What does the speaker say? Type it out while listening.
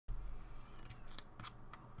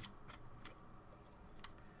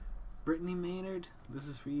Brittany Maynard, this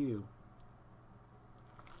is for you.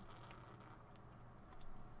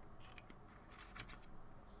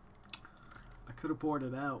 I could have poured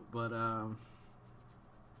it out, but I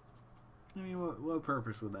mean, what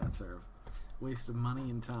purpose would that serve? Waste of money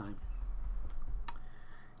and time.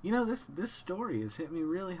 You know, this story has hit me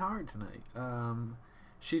really hard tonight.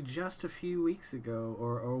 She just a few weeks ago,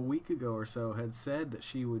 or a week ago or so, had said that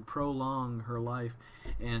she would prolong her life,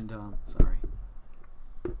 and sorry.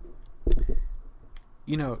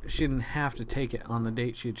 You know, she didn't have to take it on the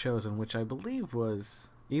date she had chosen, which I believe was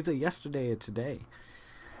either yesterday or today.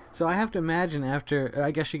 So I have to imagine after,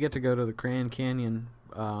 I guess you get to go to the Grand Canyon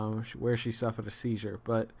where she suffered a seizure,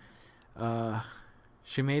 but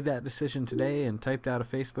she made that decision today and typed out a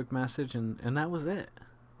Facebook message, and that was it.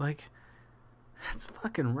 Like, that's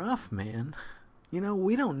fucking rough, man. You know,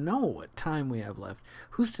 we don't know what time we have left.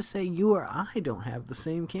 Who's to say you or I don't have the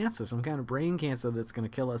same cancer, some kind of brain cancer that's going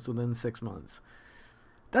to kill us within 6 months?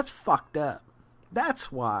 That's fucked up. That's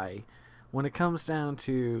why, when it comes down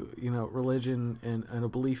to, you know, religion and a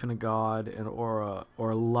belief in a God or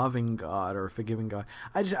a loving God or a forgiving God,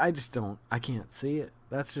 I just don't. I can't see it.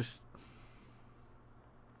 That's just.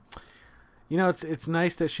 You know, it's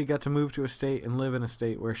nice that she got to move to a state and live in a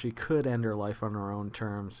state where she could end her life on her own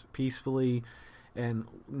terms, peacefully, and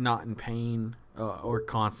not in pain or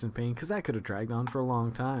constant pain, because that could have dragged on for a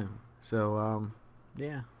long time. So,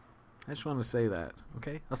 yeah, I just want to say that.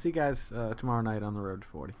 Okay, I'll see you guys tomorrow night on the road to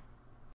 40.